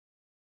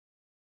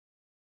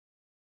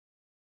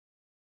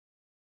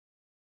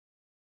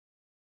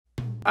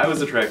I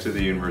was attracted to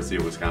the University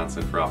of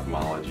Wisconsin for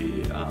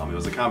ophthalmology. It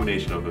was a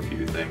combination of a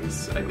few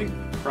things. I think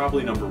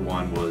probably number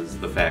one was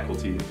the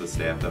faculty, the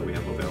staff that we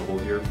have available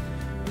here.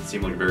 It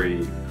seemed like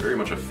very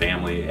much a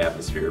family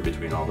atmosphere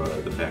between all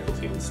the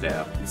faculty and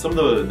staff. Some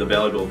of the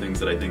valuable things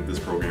that I think this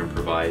program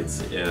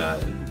provides,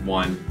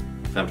 one,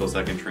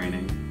 femtosecond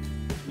training,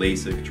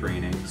 LASIK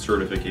training,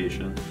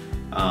 certification.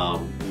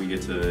 We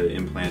get to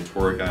implant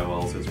toric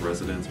IOLs as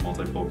residents,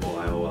 multifocal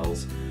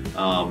IOLs.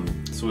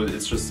 So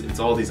it's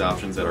all these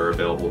options that are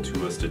available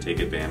to us to take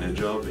advantage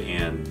of,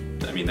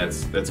 and I mean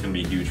that's going to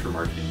be huge for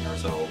marketing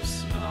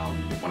ourselves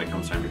when it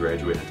comes time to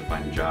graduate and to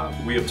find a job.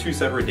 We have two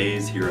separate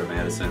days here at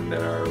Madison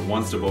that are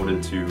one's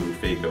devoted to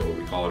phaco.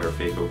 We call it our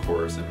phaco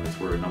course, and it's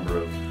where a number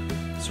of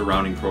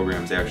surrounding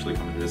programs actually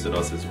come to visit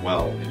us as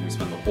well. And we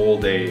spend the whole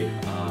day,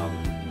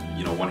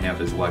 one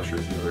half is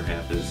lectures, the other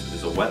half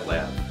is a wet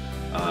lab,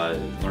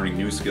 learning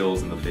new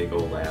skills in the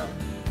phaco lab.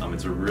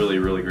 It's a really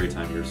great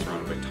time. You're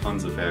surrounded by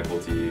tons of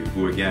faculty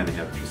who again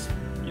have just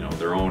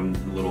their own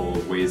little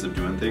ways of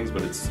doing things,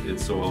 but it's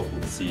so helpful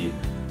to see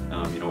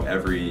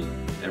every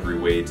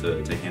way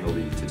to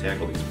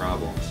tackle these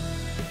problems.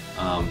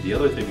 The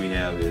other thing we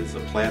have is a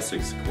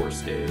plastics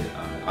course day,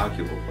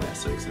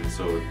 oculoplastics, and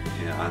so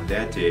on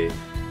that day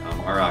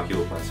our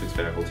oculoplastics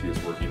faculty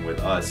is working with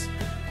us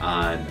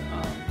on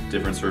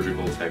different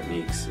surgical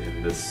techniques,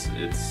 and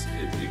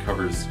it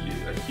covers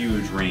a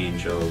huge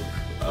range of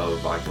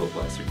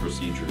oculoplastic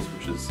procedures,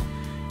 which is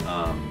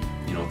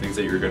things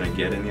that you're going to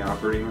get in the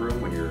operating room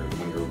when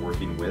you're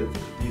working with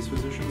these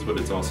physicians, but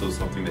it's also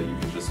something that you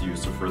can just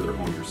use to further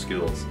hone your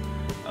skills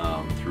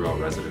throughout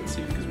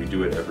residency, because we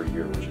do it every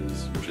year,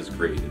 which is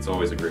great. It's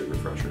always a great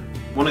refresher.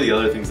 One of the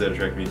other things that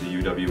attracted me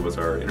to UW was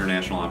our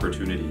international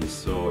opportunities.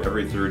 So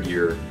every third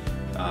year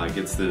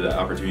gets the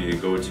opportunity to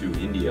go to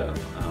India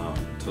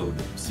to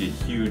see a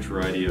huge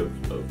variety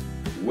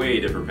of way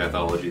different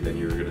pathology than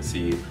you're going to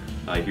see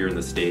here in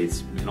the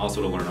States, and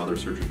also to learn other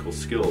surgical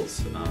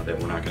skills that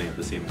we're not going to have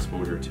the same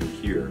exposure to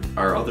here.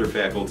 Our other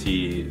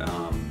faculty,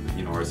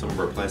 some of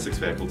our plastics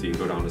faculty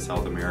go down to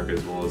South America,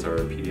 as well as our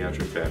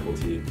pediatric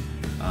faculty.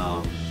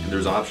 And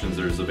there's options,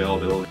 there's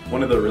availability.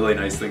 One of the really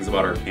nice things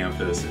about our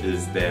campus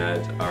is that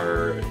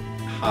our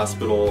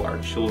hospital, our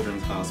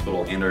children's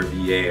hospital, and our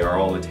VA are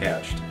all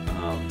attached.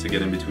 To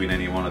get in between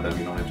any one of them,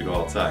 you don't have to go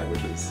outside,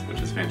 which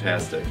is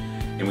fantastic.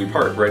 And we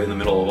park right in the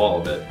middle of all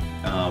of it.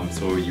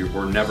 So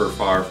we're never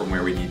far from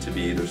where we need to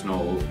be. There's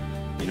no,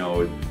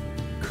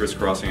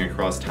 crisscrossing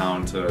across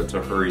town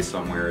to hurry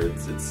somewhere.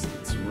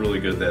 It's really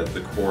good that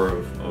the core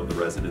of the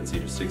residency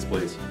just takes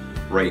place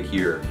right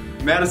here.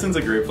 Madison's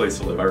a great place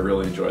to live. I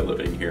really enjoy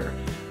living here.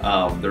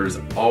 There's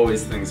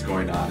always things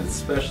going on,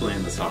 especially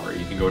in the summer.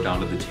 You can go down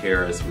to the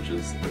terrace, which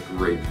is a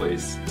great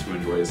place to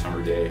enjoy a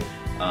summer day.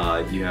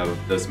 You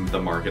have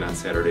the market on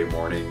Saturday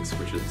mornings,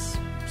 which is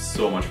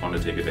so much fun to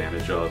take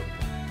advantage of.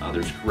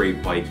 There's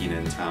great biking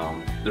in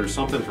town. There's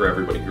something for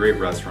everybody. Great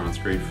restaurants,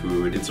 great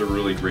food. It's a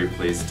really great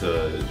place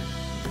to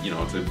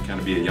kind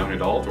of be a young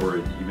adult, or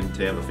even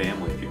to have a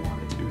family if you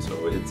wanted to.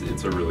 So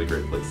it's a really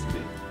great place to be.